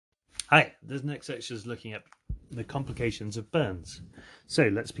Hi, this next section is looking at the complications of burns. So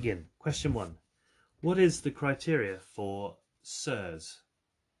let's begin. Question 1. What is the criteria for SIRS?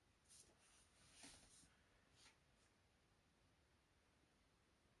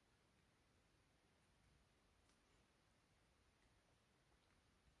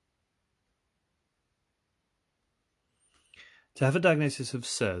 To have a diagnosis of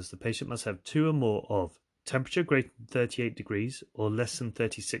SIRS, the patient must have 2 or more of temperature greater than 38 degrees or less than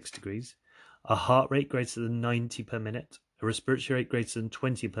 36 degrees, a heart rate greater than 90 per minute, a respiratory rate greater than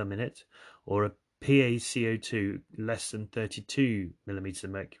 20 per minute, or a PaCO2 less than 32 millimeters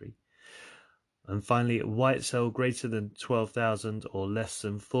of mercury. And finally, a white cell greater than 12,000 or less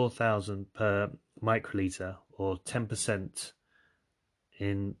than 4,000 per microliter, or 10%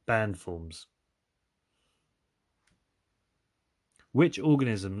 in band forms. Which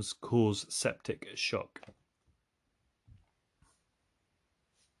organisms cause septic shock?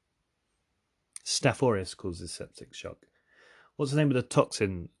 Staph aureus causes septic shock. What's the name of the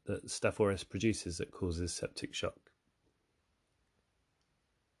toxin that Staph aureus produces that causes septic shock?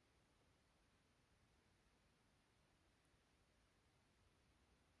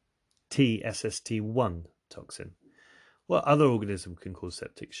 TSST1 toxin. What other organism can cause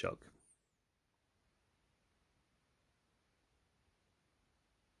septic shock?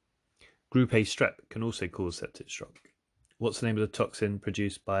 Group A strep can also cause septic shock. What's the name of the toxin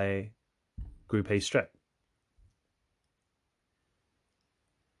produced by Group A strep?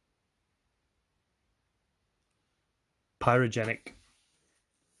 Pyrogenic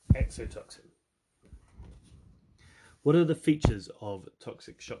exotoxin. What are the features of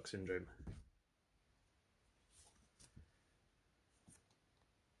toxic shock syndrome?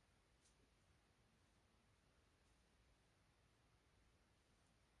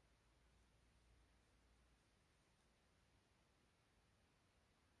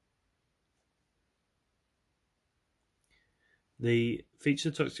 The features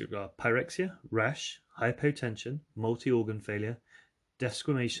of toxic shock are pyrexia, rash, hypotension, multi-organ failure,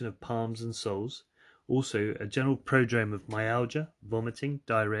 desquamation of palms and soles, also a general prodrome of myalgia, vomiting,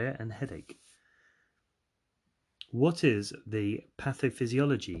 diarrhea, and headache. What is the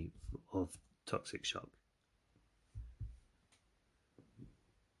pathophysiology of toxic shock?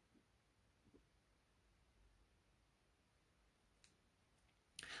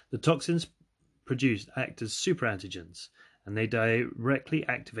 The toxins produced act as superantigens, and they directly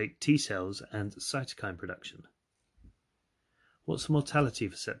activate T cells and cytokine production. What's the mortality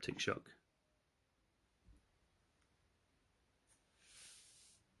for septic shock?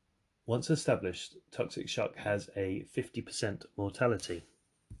 Once established, toxic shock has a 50% mortality.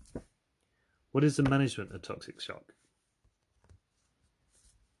 What is the management of toxic shock?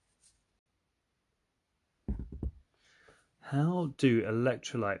 How do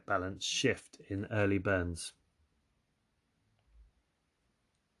electrolyte balance shift in early burns?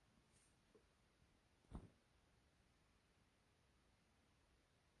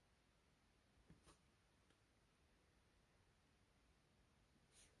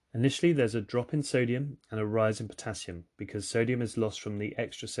 Initially, there's a drop in sodium and a rise in potassium because sodium is lost from the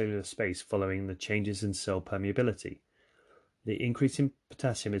extracellular space following the changes in cell permeability. The increase in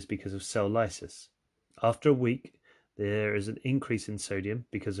potassium is because of cell lysis. After a week, there is an increase in sodium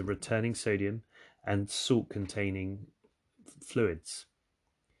because of returning sodium and salt-containing fluids.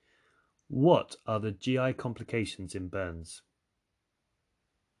 What are the GI complications in burns?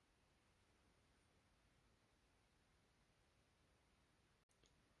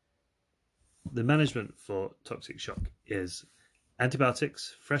 The management for toxic shock is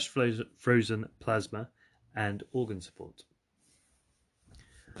antibiotics, fresh frozen plasma, and organ support.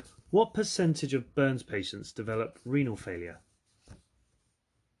 What percentage of burns patients develop renal failure?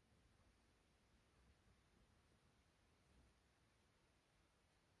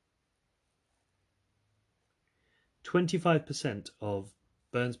 25% of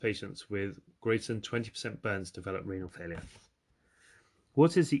burns patients with greater than 20% burns develop renal failure.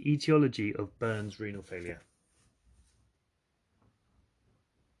 What is the etiology of burns renal failure?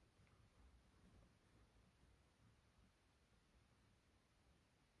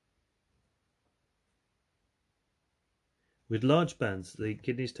 With large burns, the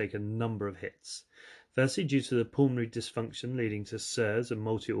kidneys take a number of hits. Firstly, due to the pulmonary dysfunction leading to SIRS and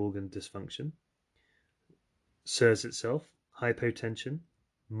multi-organ dysfunction, SIRS itself, hypotension,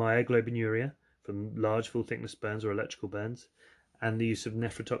 myoglobinuria from large full-thickness burns or electrical burns, and the use of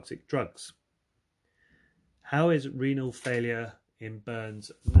nephrotoxic drugs. How is renal failure in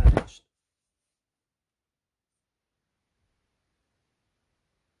burns managed?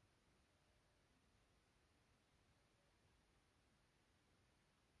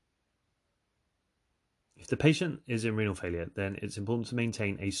 the patient is in renal failure, then it's important to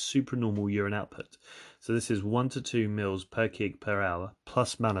maintain a supranormal urine output. So this is 1 to 2 mils per kg per hour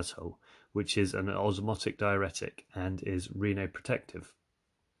plus mannitol, which is an osmotic diuretic and is renoprotective.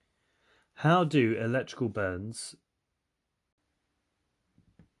 How do electrical burns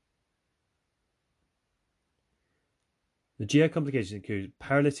The GI complications include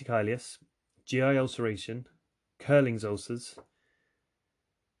paralytic ileus, GI ulceration, Curling's ulcers,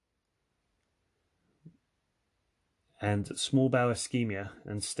 and small bowel ischemia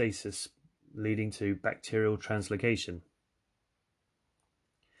and stasis leading to bacterial translocation.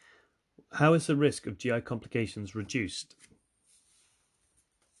 How is the risk of GI complications reduced?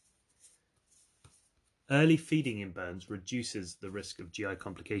 Early feeding in burns reduces the risk of GI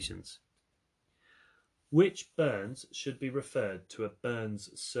complications. Which burns should be referred to a burns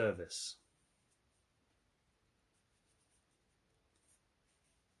service?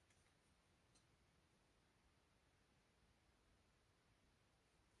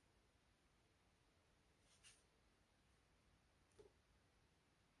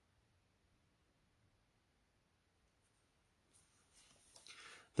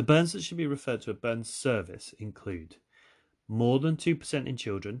 The burns that should be referred to a burns service include more than 2% in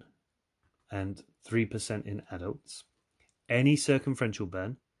children and 3% in adults, any circumferential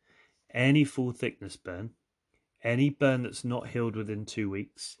burn, any full thickness burn, any burn that's not healed within 2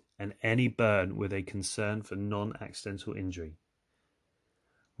 weeks, and any burn with a concern for non-accidental injury.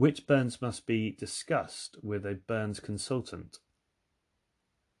 Which burns must be discussed with a burns consultant?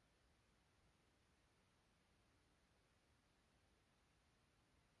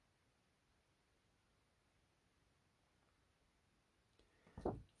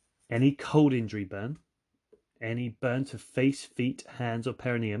 Any cold injury burn, any burn to face, feet, hands or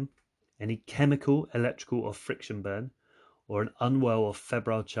perineum, any chemical, electrical or friction burn, or an unwell or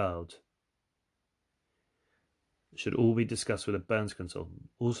febrile child. It should all be discussed with a burns consultant.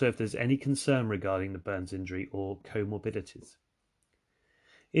 Also, if there's any concern regarding the burns injury or comorbidities.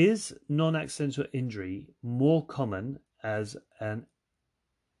 Is non-accidental injury more common as an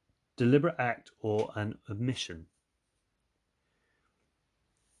deliberate act or an omission?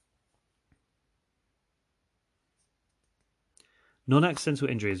 Non-accidental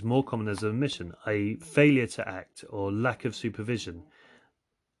injury is more common as an omission, a failure to act or lack of supervision,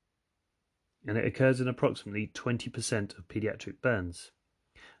 and it occurs in approximately 20% of pediatric burns.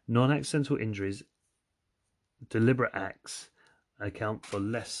 Non-accidental injuries, deliberate acts, account for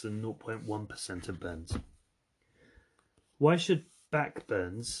less than 0.1% of burns. Why should back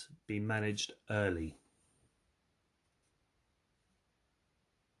burns be managed early?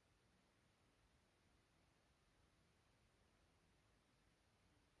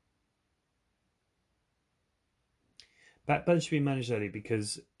 Back burns should be managed early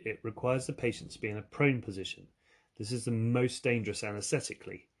because it requires the patient to be in a prone position. This is the most dangerous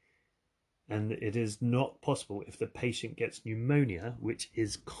anaesthetically, and it is not possible if the patient gets pneumonia, which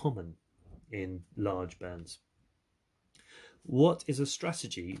is common in large burns. What is a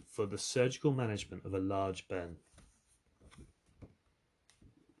strategy for the surgical management of a large burn?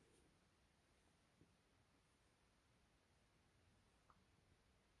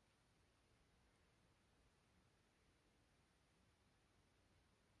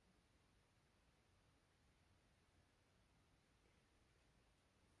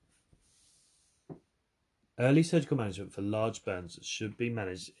 Early surgical management for large burns should be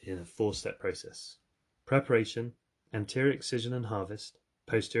managed in a 4-step process. Preparation, anterior excision and harvest,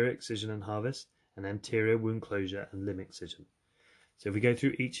 posterior excision and harvest, and anterior wound closure and limb excision. So if we go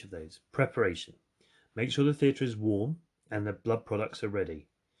through each of those. Preparation. Make sure the theatre is warm and the blood products are ready.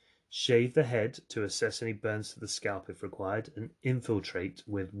 Shave the head to assess any burns to the scalp if required, and infiltrate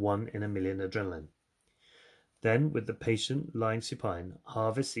with 1 in a million adrenaline. Then, with the patient lying supine,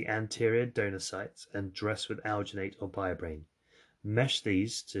 harvest the anterior donor sites and dress with alginate or BioBrain. Mesh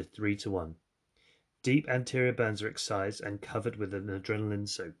these to 3 to 1. Deep anterior burns are excised and covered with an adrenaline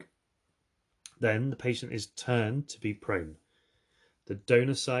soak. Then the patient is turned to be prone. The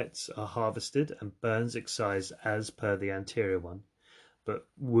donor sites are harvested and burns excised as per the anterior one, but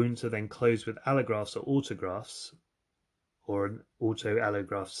wounds are then closed with allografts or autografts, or an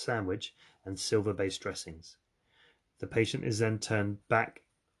auto-allograft sandwich, and silver-based dressings. The patient is then turned back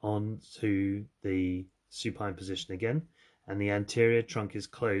onto the supine position again, and the anterior trunk is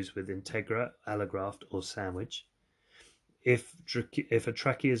closed with Integra, allograft, or sandwich. If a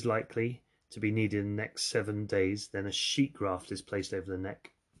trachea is likely to be needed in the next 7 days, then a sheet graft is placed over the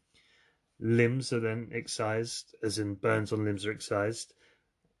neck. Limbs are then excised, as in burns on limbs are excised,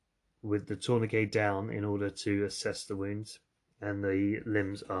 with the tourniquet down in order to assess the wounds. and the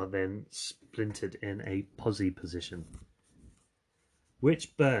limbs are then splintered in a posi position.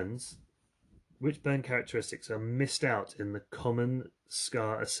 Which burn characteristics are missed out in the common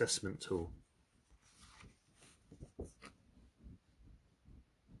scar assessment tool?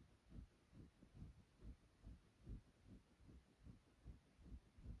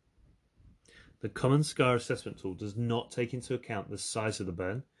 The common scar assessment tool does not take into account the size of the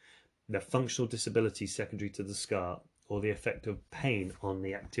burn, the functional disability secondary to the scar, or the effect of pain on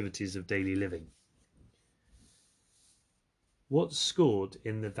the activities of daily living. What's scored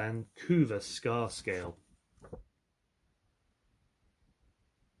in the Vancouver Scar Scale?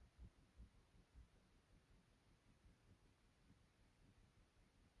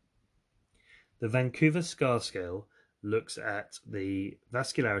 The Vancouver Scar Scale looks at the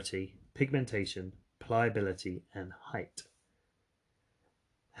vascularity, pigmentation, pliability, and height.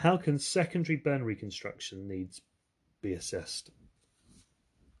 How can secondary burn reconstruction needs be assessed?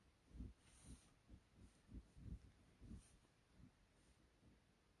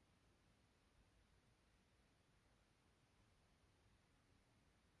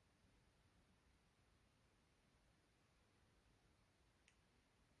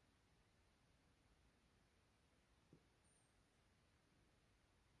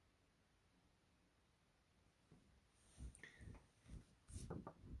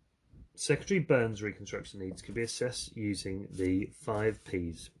 Secondary burns reconstruction needs can be assessed using the 5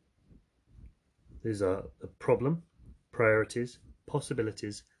 Ps. These are the problem, priorities,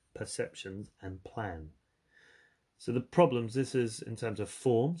 possibilities, perceptions, and plan. So the problems, this is in terms of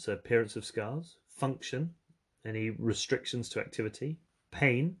form, so appearance of scars, function, any restrictions to activity,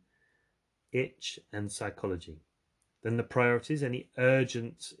 pain, itch, and psychology. Then the priorities, any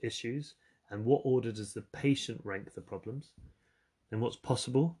urgent issues, and what order does the patient rank the problems? Then what's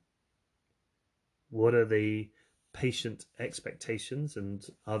possible? What are the patient expectations and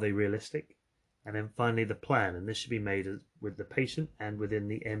are they realistic? And then finally the plan, and this should be made with the patient and within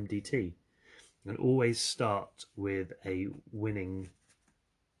the MDT. And always start with a winning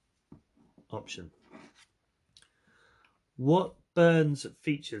option. What burns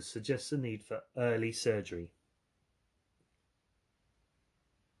features suggest the need for early surgery?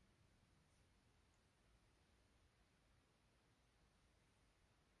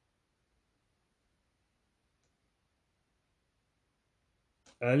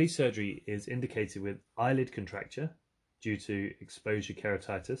 Early surgery is indicated with eyelid contracture due to exposure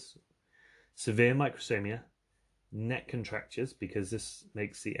keratitis, severe microsomia, neck contractures because this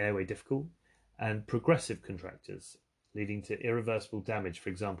makes the airway difficult, and progressive contractures leading to irreversible damage, for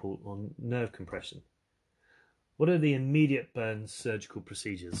example, on nerve compression. What are the immediate burn surgical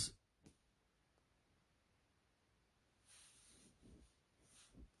procedures?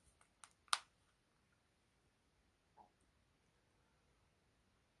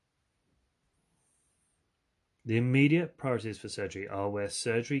 The immediate priorities for surgery are where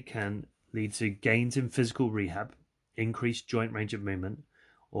surgery can lead to gains in physical rehab, increased joint range of movement,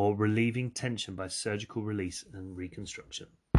 or relieving tension by surgical release and reconstruction.